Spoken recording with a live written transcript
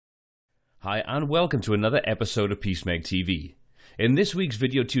Hi and welcome to another episode of Peacemake TV. In this week's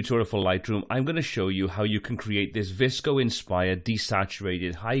video tutorial for Lightroom, I'm going to show you how you can create this VSCO inspired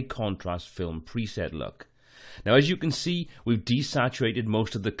desaturated high contrast film preset look. Now as you can see, we've desaturated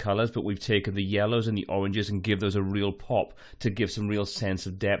most of the colors, but we've taken the yellows and the oranges and give those a real pop to give some real sense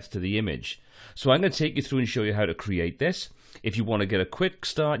of depth to the image. So I'm going to take you through and show you how to create this. If you want to get a quick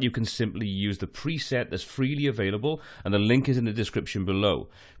start, you can simply use the preset that's freely available, and the link is in the description below.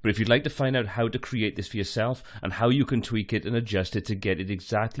 But if you'd like to find out how to create this for yourself and how you can tweak it and adjust it to get it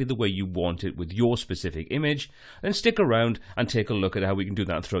exactly the way you want it with your specific image, then stick around and take a look at how we can do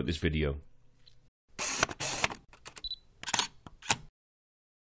that throughout this video.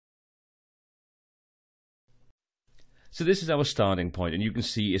 So this is our starting point, and you can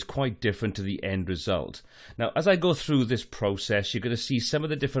see it's quite different to the end result. Now, as I go through this process, you're going to see some of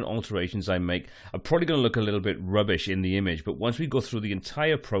the different alterations I make are probably going to look a little bit rubbish in the image, but once we go through the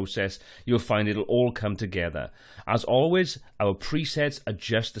entire process, you'll find it'll all come together. As always, our presets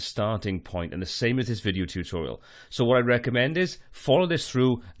adjust the starting point, and the same as this video tutorial. So what I recommend is follow this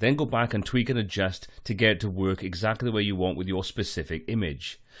through, then go back and tweak and adjust to get it to work exactly the way you want with your specific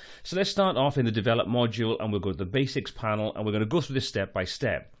image. So let's start off in the develop module, and we'll go to the basics panel, and we're going to go through this step by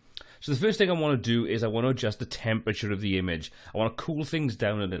step. So the first thing I want to do is I want to adjust the temperature of the image. I want to cool things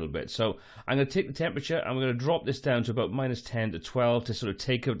down a little bit. So I'm going to take the temperature and we're going to drop this down to about -10 to 12 to sort of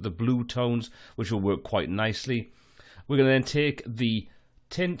take out the blue tones, which will work quite nicely. We're going to then take the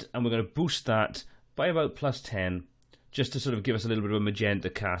tint and we're going to boost that by about +10, just to sort of give us a little bit of a magenta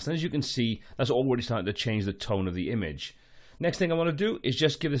cast. And as you can see, that's already starting to change the tone of the image. Next thing I want to do is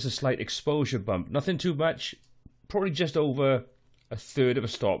just give this a slight exposure bump. Nothing too much, probably just over 1/3 of a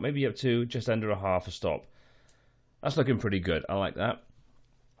stop, maybe up to just under 1/2 a stop. That's looking pretty good. I like that.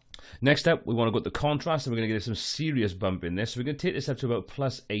 Next up, we want to go to the contrast, and we're going to give it some serious bump in this. So we're going to take this up to about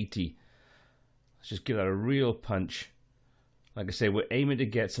 +80. Let's just give that a real punch. Like I say, we're aiming to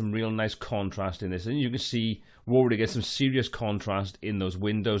get some real nice contrast in this. And you can see we're already getting some serious contrast in those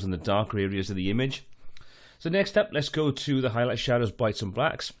windows and the darker areas of the image. So next up, let's go to the highlight, shadows, whites and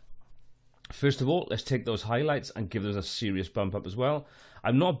blacks. First of all, let's take those highlights and give those a serious bump up as well.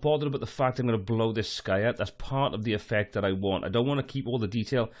 I'm not bothered about the fact I'm going to blow this sky out. That's part of the effect that I want. I don't want to keep all the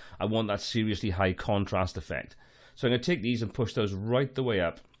detail. I want that seriously high contrast effect. So I'm going to take these and push those right the way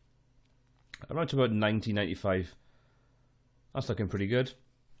up. Around to about 90, 95. That's looking pretty good.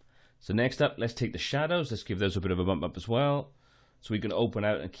 So next up, let's take the shadows. Let's give those a bit of a bump up as well. So we can open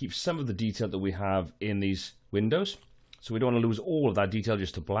out and keep some of the detail that we have in these windows. So we don't want to lose all of that detail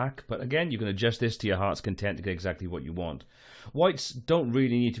just to black. But again, you can adjust this to your heart's content to get exactly what you want. Whites don't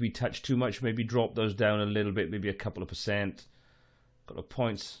really need to be touched too much. Maybe drop those down a little bit, maybe a couple of percent. Got the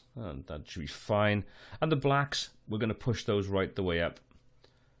points, that should be fine. And the blacks, we're going to push those right the way up.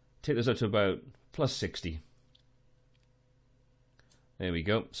 Take those up to about +60. There we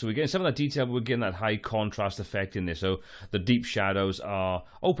go. So we're getting some of that detail, but we're getting that high contrast effect in there. So the deep shadows are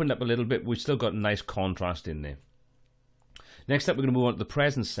opened up a little bit. We've still got nice contrast in there. Next up, we're going to move on to the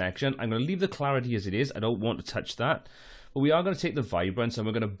presence section. I'm going to leave the clarity as it is. I don't want to touch that. But we are going to take the vibrance and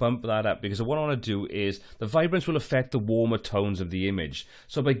we're going to bump that up, because what I want to do is the vibrance will affect the warmer tones of the image.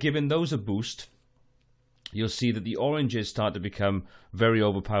 So by giving those a boost, you'll see that the oranges start to become very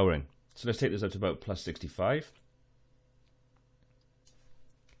overpowering. So let's take this up to about +65.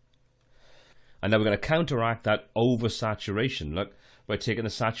 And now we're going to counteract that oversaturation look by taking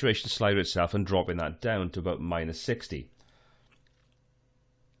the saturation slider itself and dropping that down to about -60.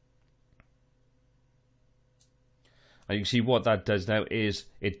 And you can see what that does now is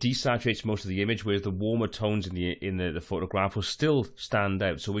it desaturates most of the image, whereas the warmer tones in the photograph will still stand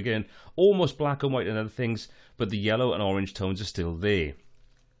out. So we're getting almost black and white and other things, but the yellow and orange tones are still there.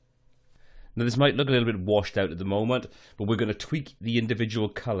 Now this might look a little bit washed out at the moment, but we're going to tweak the individual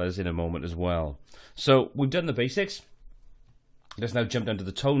colors in a moment as well. So we've done the basics. Let's now jump down to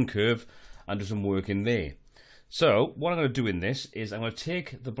the tone curve and do some work in there. So what I'm going to do in this is I'm going to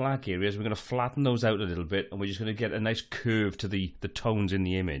take the black areas, we're going to flatten those out a little bit, and we're just going to get a nice curve to the tones in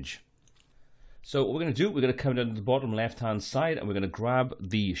the image. So what we're going to do, we're going to come down to the bottom left hand side and we're going to grab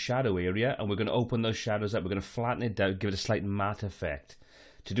the shadow area and we're going to open those shadows up. We're going to flatten it down, give it a slight matte effect.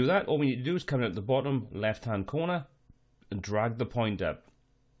 To do that, all we need to do is come down to the bottom left hand corner and drag the point up.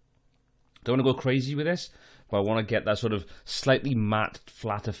 Don't want to go crazy with this, but I want to get that sort of slightly matte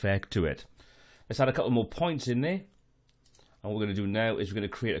flat effect to it. Let's add a couple more points in there. And what we're going to do now is we're going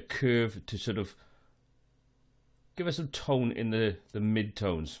to create a curve to sort of give us some tone in the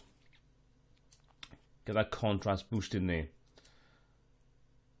mid-tones. Get that contrast boost in there.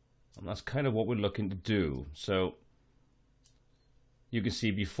 And that's kind of what we're looking to do. So you can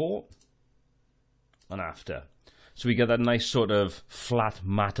see before and after. So we get that nice sort of flat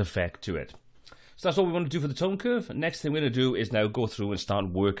matte effect to it. So that's all we want to do for the tone curve. Next thing we're going to do is now go through and start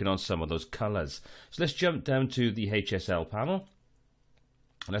working on some of those colors. So let's jump down to the HSL panel.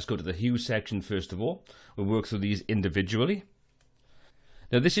 And let's go to the hue section first of all. We'll work through these individually.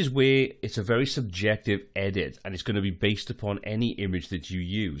 Now this is where it's a very subjective edit, and it's going to be based upon any image that you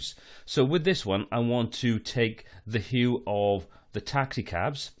use. So with this one, I want to take the hue of the taxi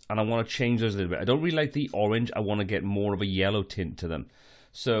cabs and I want to change those a little bit. I don't really like the orange. I want to get more of a yellow tint to them.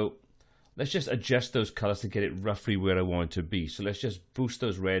 So let's just adjust those colors to get it roughly where I want it to be. So let's just boost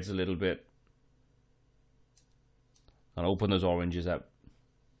those reds a little bit and open those oranges up.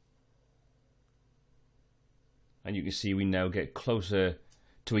 And you can see we now get closer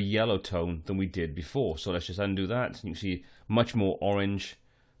to a yellow tone than we did before. So let's just undo that. You can see much more orange.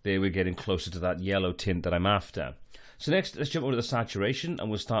 There we're getting closer to that yellow tint that I'm after. So next, let's jump over to the saturation and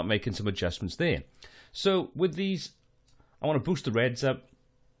we'll start making some adjustments there. So with these, I want to boost the reds up.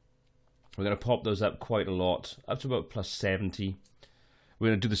 We're going to pop those up quite a lot, up to about plus 70. We're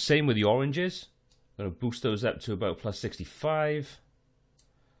going to do the same with the oranges. We're going to boost those up to about plus 65.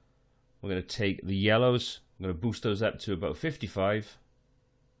 We're going to take the yellows. I'm going to boost those up to about 55.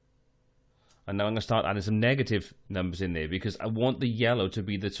 And now I'm going to start adding some negative numbers in there because I want the yellow to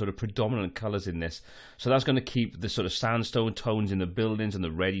be the sort of predominant colors in this. So that's going to keep the sort of sandstone tones in the buildings and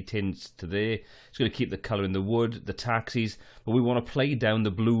the reddy tints to there. It's going to keep the color in the wood, the taxis, but we want to play down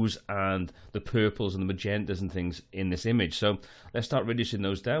the blues and the purples and the magentas and things in this image. So let's start reducing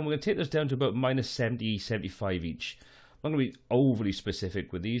those down. We're going to take those down to about minus 70, 75 each. I'm not going to be overly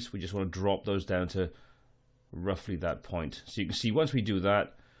specific with these. We just want to drop those down to roughly that point. So you can see once we do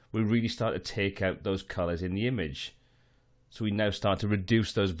that, we really start to take out those colors in the image. So we now start to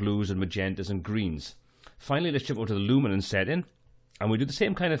reduce those blues and magentas and greens. Finally, let's jump over to the luminance setting, and we do the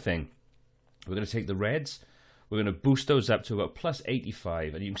same kind of thing. We're going to take the reds, we're going to boost those up to about plus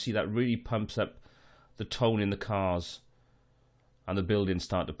 85, and you can see that really pumps up the tone in the cars, and the buildings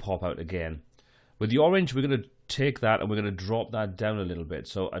start to pop out again. With the orange, we're going to take that and we're going to drop that down a little bit.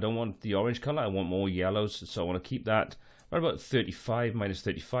 So I don't want the orange color, I want more yellows, so I want to keep that right about 35, minus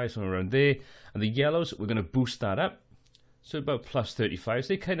 35, somewhere around there. And the yellows, we're going to boost that up. So about plus 35. So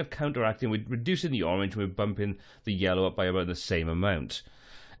they're kind of counteracting. We're reducing the orange, we're bumping the yellow up by about the same amount.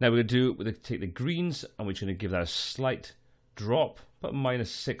 Now we're going to take the greens and we're going to give that a slight drop, about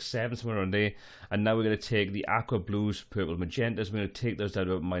minus 6, 7, somewhere around there. And now we're going to take the aqua blues, purple magentas, we're going to take those down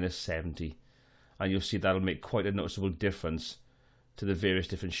to about minus 70. And you'll see that'll make quite a noticeable difference to the various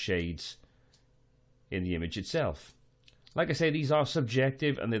different shades in the image itself. Like I say, these are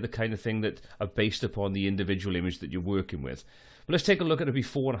subjective and they're the kind of thing that are based upon the individual image that you're working with. But let's take a look at a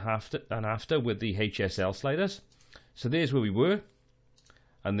before and after with the HSL sliders. So there's where we were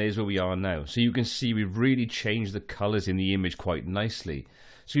and there's where we are now. So you can see we've really changed the colors in the image quite nicely.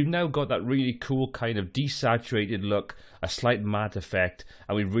 So we've now got that really cool kind of desaturated look, a slight matte effect,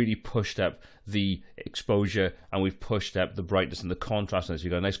 and we've really pushed up the exposure and we've pushed up the brightness and the contrast on this.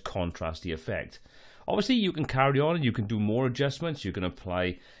 We've got a nice contrasty effect. Obviously, you can carry on and you can do more adjustments. You can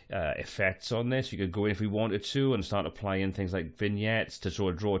apply effects on this. You could go in if we wanted to and start applying things like vignettes to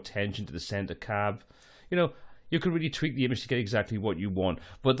sort of draw attention to the center cab. You know, you can really tweak the image to get exactly what you want.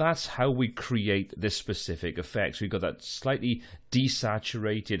 But that's how we create this specific effect. So we've got that slightly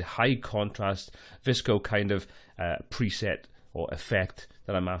desaturated, high contrast, VSCO kind of preset or effect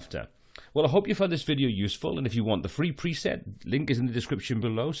that I'm after. Well, I hope you found this video useful, and if you want the free preset, link is in the description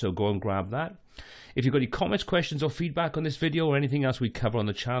below, so go and grab that. If you've got any comments, questions, or feedback on this video or anything else we cover on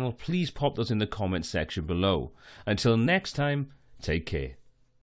the channel, please pop those in the comments section below. Until next time, take care.